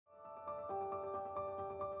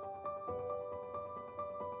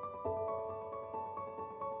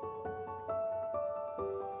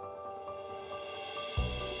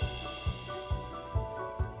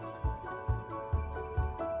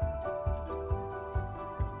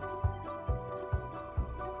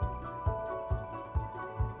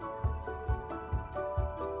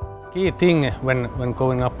Key thing when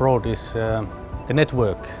going abroad is the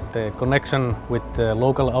network, the connection with the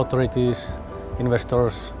local authorities,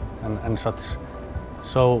 investors and such.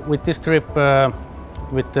 So with this trip,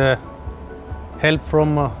 with the help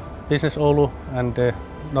from Business Oulu and the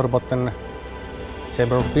Norrbotten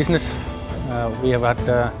Chamber of Business, we have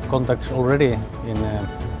had contacts already in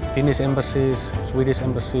Finnish embassies, Swedish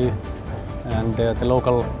embassy and the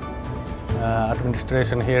local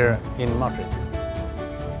administration here in Madrid.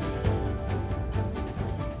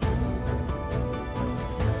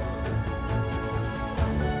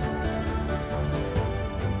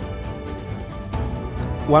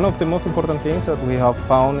 One of the most important things that we have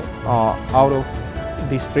found out of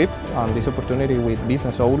this trip and this opportunity with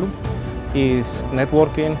Business Oulu is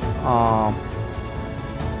networking.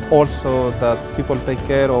 Also that people take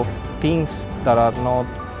care of things that are not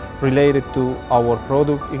related to our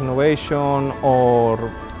product innovation or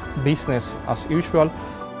business as usual.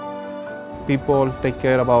 People take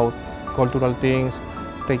care about cultural things,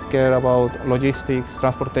 take care about logistics,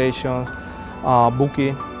 transportation,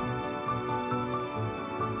 booking.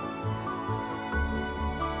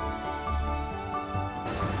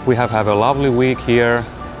 We have had a lovely week here,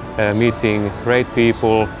 meeting great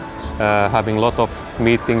people, having a lot of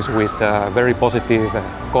meetings with very positive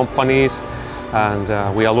companies,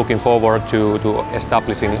 and we are looking forward to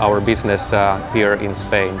establishing our business here in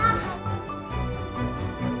Spain.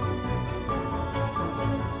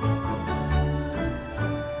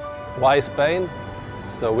 Why Spain?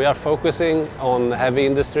 So we are focusing on heavy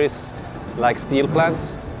industries like steel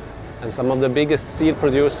plants, and some of the biggest steel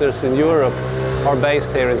producers in Europe are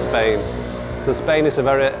based here in Spain. So Spain is a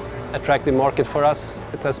very attractive market for us.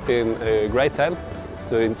 It has been a great help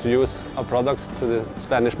to introduce our products to the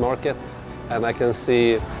Spanish market, and I can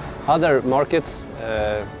see other markets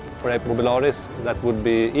for Mobilaris that would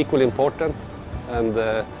be equally important, and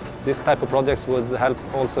this type of projects would help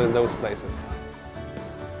also in those places.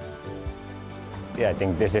 Yeah, I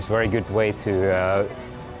think this is a very good way to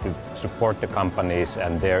support the companies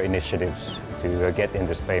and their initiatives to get in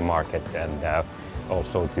the Spain market, and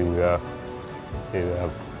also to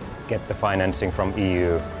get the financing from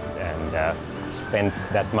EU and spend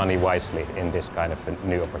that money wisely in this kind of a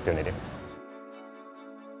new opportunity.